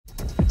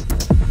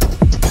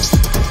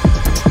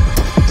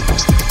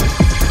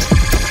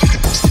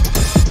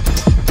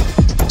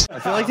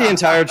feel like the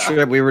entire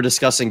trip we were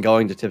discussing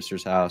going to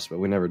Tipster's house, but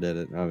we never did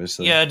it,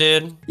 obviously. Yeah,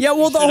 dude. Yeah,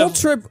 well, the whole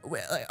trip...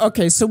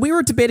 Okay, so we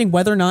were debating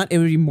whether or not it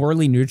would be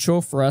morally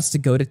neutral for us to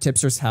go to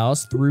Tipster's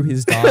house through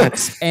his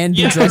docks and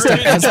be dressed up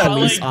as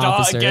police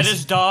officers. Get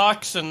his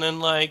docks and then,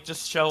 like,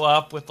 just show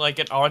up with, like,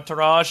 an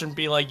entourage and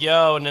be like,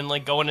 yo, and then,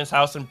 like, go in his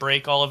house and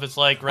break all of his,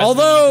 like,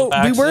 Although,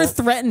 we were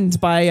threatened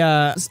by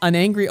an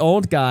angry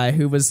old guy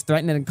who was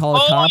threatening to call the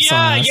cops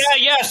on us.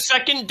 Yeah,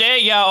 second day,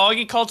 yeah,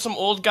 Augie called some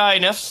old guy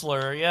an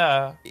F-slur,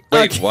 yeah.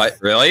 Wait, what?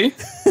 Really?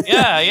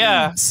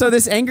 Yeah. So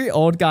this angry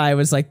old guy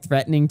was, like,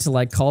 threatening to,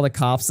 like, call the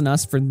cops on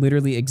us for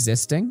literally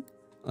existing.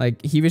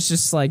 Like, he was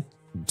just, like,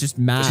 just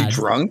mad. Was he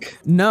drunk?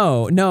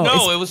 No,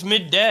 it was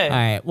midday. All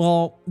right,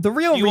 well, the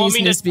real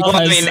reason is because...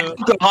 Well, I mean,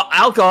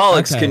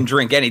 alcoholics can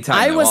drink anytime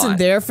I wasn't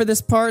there for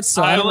this part,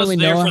 so I don't really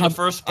know how... I was there for the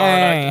first part.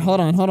 Hey, hold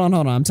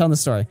on. I'm telling the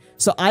story.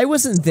 So I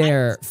wasn't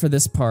there for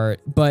this part,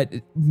 but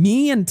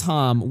me and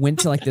Tom went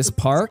to, like, this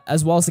park,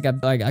 as well as,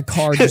 like, a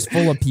car just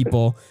full of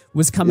people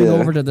was coming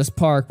over to this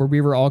park where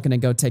we were all gonna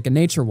go take a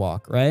nature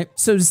walk, right?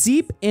 So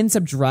Zeep ends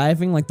up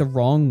driving, like, the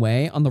wrong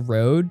way on the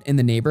road in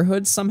the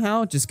neighborhood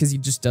somehow, just because he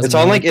just doesn't. It's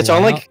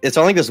on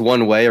like this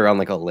one way around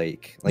like a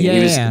lake. Like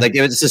like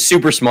it's just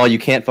super small. You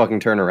can't fucking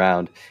turn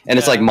around, and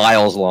it's like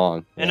miles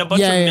long. And a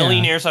bunch of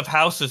millionaires have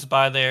houses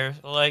by there.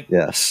 Like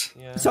yes.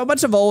 Yeah. So a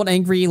bunch of old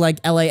angry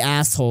like LA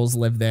assholes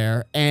live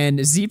there, and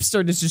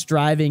Zeepster is just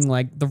driving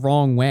like the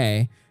wrong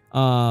way.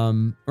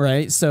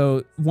 Right?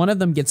 So one of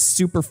them gets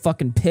super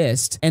fucking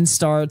pissed and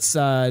starts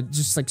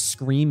just like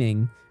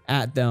screaming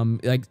at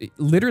them, like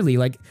literally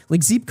like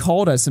Zeep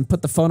called us and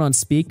put the phone on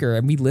speaker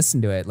and we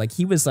listened to it. Like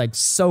he was like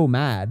so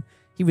mad.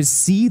 He was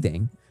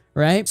seething,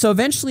 right? So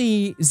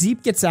eventually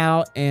Zeep gets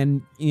out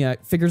and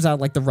figures out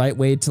like the right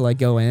way to like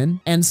go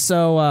in. And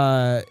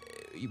so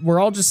we're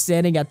all just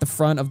standing at the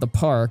front of the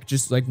park,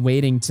 just like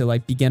waiting to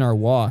like begin our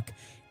walk.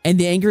 And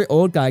the angry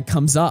old guy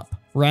comes up,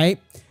 right?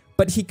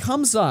 But he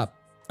comes up.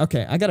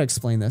 Okay, I gotta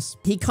explain this.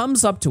 He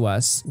comes up to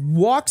us,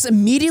 walks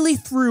immediately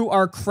through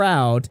our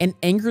crowd, and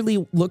angrily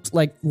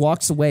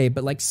walks away,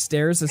 but like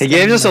stares at us. He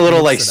gave us a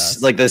little like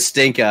the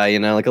stink eye,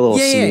 like a little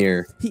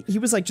sneer. He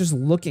was like just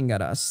looking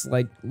at us,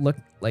 like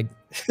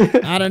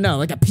I don't know,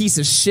 like a piece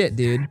of shit,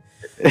 dude.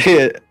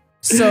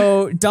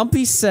 So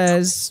Dumpy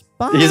says,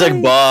 bye. He's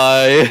like,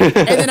 bye.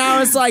 And then I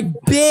was like,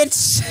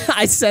 bitch.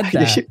 I said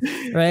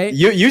that, right?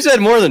 You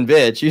said more than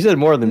bitch. You said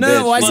more than bitch.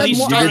 No, I said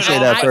more. You did say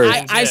that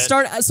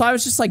first. So I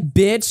was just like,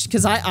 bitch,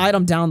 because I eyed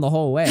him down the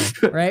whole way,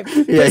 right?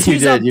 Yeah, you did.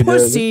 He's a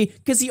pussy,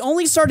 because he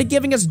only started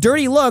giving us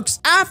dirty looks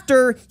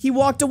after he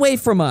walked away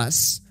from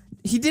us.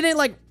 He didn't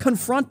like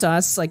confront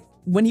us, like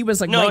when he was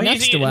like right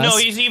next to us. No,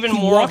 he's even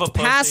more of a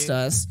pussy. Past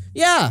us.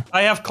 Yeah.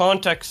 I have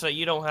context that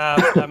you don't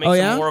have that makes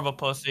him more of a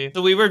pussy.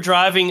 So we were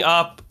driving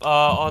up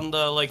on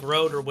the like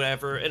road or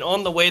whatever, and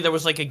on the way there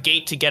was like a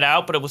gate to get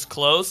out, but it was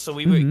closed, so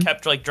we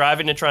kept like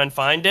driving to try and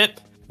find it.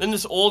 Then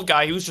this old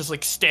guy, he was just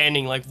like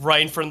standing like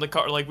right in front of the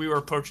car, like we were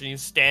approaching, he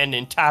was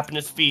standing, tapping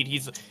his feet.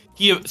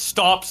 He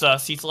stops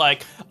us. He's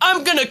like,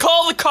 I'm gonna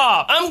call the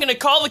cop. I'm gonna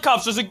call the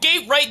cops. There's a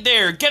gate right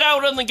there. Get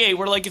out on the gate.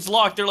 We're like, it's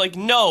locked. They're like,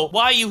 no.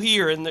 Why are you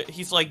here? And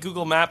he's like,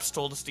 Google Maps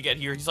told us to get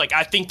here. He's like,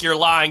 I think you're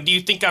lying. Do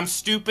you think I'm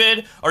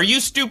stupid? Are you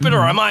stupid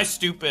or am I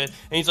stupid?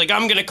 And he's like,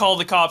 I'm gonna call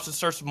the cops, and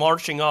starts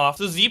marching off.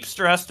 So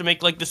Zeepster has to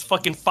make like this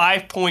fucking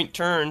 5-point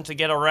turn to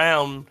get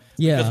around.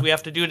 Yeah. Because we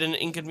have to do it in an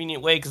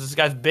inconvenient way because this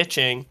guy's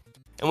bitching.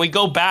 And we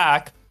go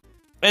back.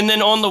 And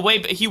then on the way,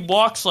 he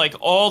walks like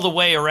all the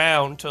way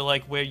around to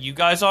like where you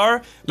guys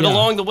are. But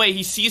along the way,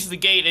 he sees the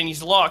gate and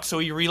he's locked. So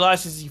he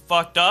realizes he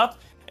fucked up.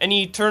 And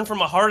he turned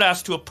from a hard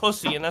ass to a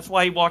pussy. And that's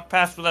why he walked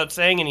past without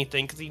saying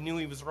anything. Because he knew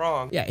he was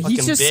wrong. Yeah,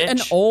 he's just an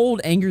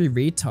old angry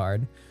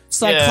retard.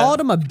 So I called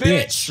him a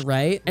bitch,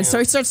 right? And so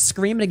he starts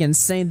screaming again,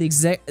 saying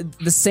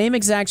the same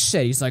exact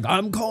shit. He's like,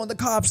 I'm calling the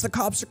cops. The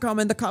cops are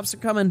coming. The cops are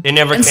coming. They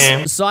never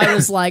came. So I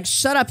was like,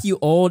 shut up, you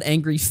old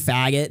angry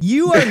faggot.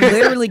 You are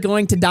literally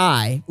going to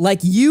die. Like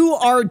you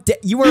are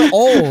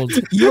old.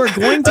 You are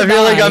going to die. I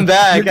feel like I'm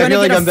back. I feel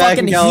like I'm back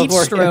in California.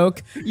 Heat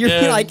stroke.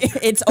 You're like,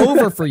 it's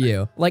over for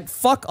you. Like,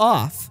 fuck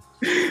off.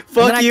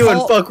 Fuck you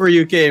and fuck where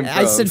you came from.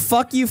 I said,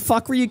 fuck you,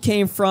 fuck where you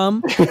came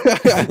from.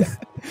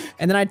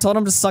 And then I told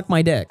him to suck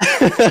my dick.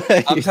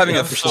 I'm having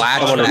a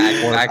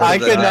flashback. I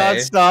could not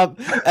stop.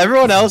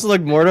 Everyone else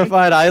looked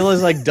mortified. I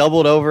was like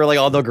doubled over, like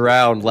on the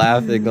ground,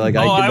 laughing. Like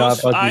I could not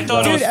fucking I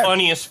thought it was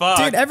funny as fuck.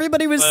 Dude,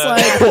 everybody was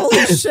like,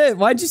 "Holy shit!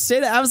 Why'd you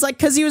say that?" I was like,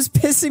 "Cause he was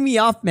pissing me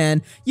off,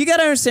 man." You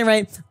gotta understand,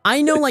 right?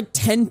 I know like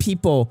 10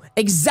 people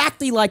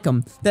exactly like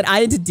him that I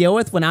had to deal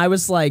with when I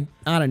was like,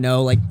 I don't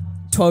know, like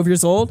 12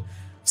 years old.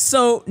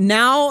 So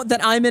now that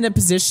I'm in a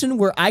position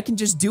where I can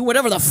just do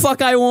whatever the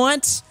fuck I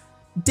want,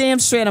 damn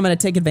straight I'm gonna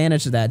take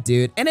advantage of that,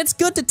 dude. And it's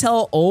good to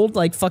tell old,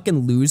 like,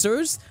 fucking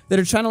losers that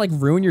are trying to, like,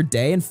 ruin your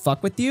day and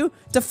fuck with you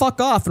to fuck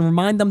off and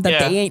remind them that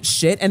they ain't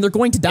shit and they're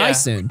going to die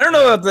soon. I don't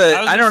know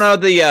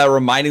about the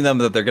reminding them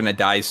that they're gonna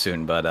die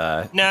soon, but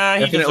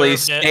definitely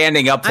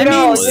standing up. I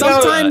mean,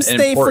 sometimes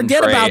they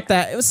forget about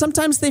that.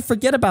 Sometimes they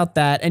forget about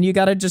that, and you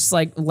gotta just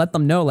like let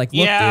them know, like,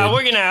 look, dude,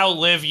 we're gonna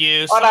outlive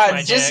you. Hold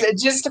on,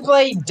 just to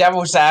play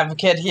devil's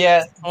advocate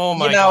here. Oh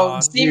my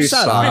god, Steve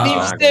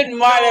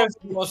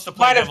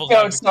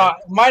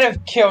might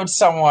have killed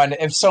someone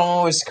if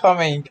someone was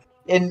coming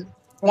in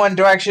one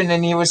direction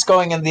and he was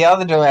going in the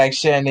other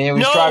direction and he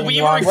was driving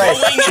the wrong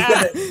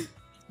way.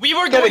 We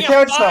were going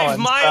at 5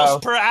 miles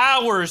per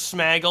hour,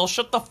 Smaggle.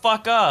 Shut the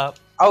fuck up.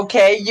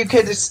 Okay, you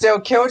could have still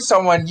killed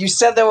someone. You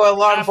said there were a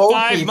lot of old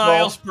people. 5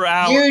 miles per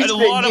hour. And a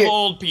lot of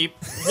old people.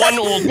 One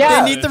old person.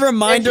 They need the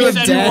reminder of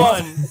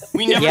death.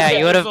 We never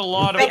you would have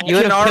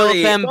killed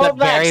them, but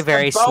very,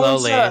 very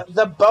slowly.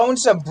 The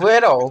bones are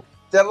brittle.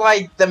 They're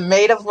like, they're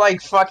made of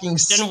like fucking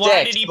sticks. Then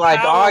why did he like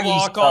power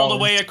walk all the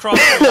way across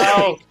the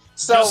lake?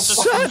 So it's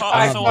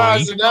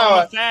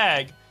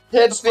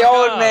the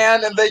old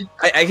man, and they.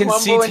 I can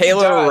see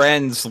Taylor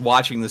Renz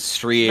watching the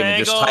stream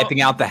and just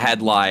typing out the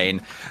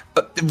headline.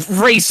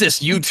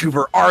 Racist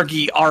YouTuber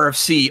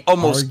AugieRFC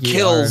almost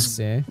kills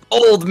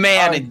old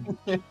man in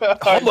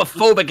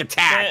homophobic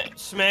attack.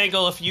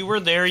 Smaggle, if you were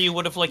there, you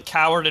would have like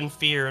cowered in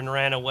fear and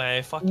ran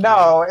away. Fuck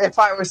no, if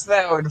I was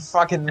there, I would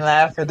fucking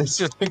laugh at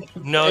this.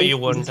 No, you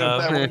wouldn't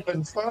have. That would have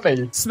been funny.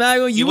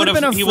 Smaggle, you would have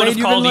been afraid. He would have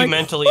called you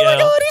mentally ill. Oh my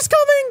god, he's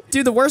coming!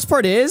 Dude, the worst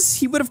part is,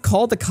 he would have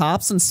called the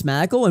cops on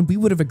Smaggle, and we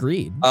would have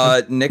agreed.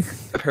 Nick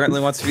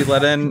apparently wants to be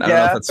let in. I don't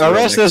know if that's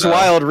arrest this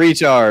wild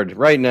retard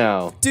right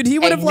now. Dude, he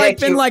would have like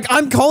been like,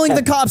 I'm calling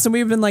the cops, and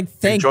we've been like,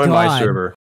 thank God. Join my server.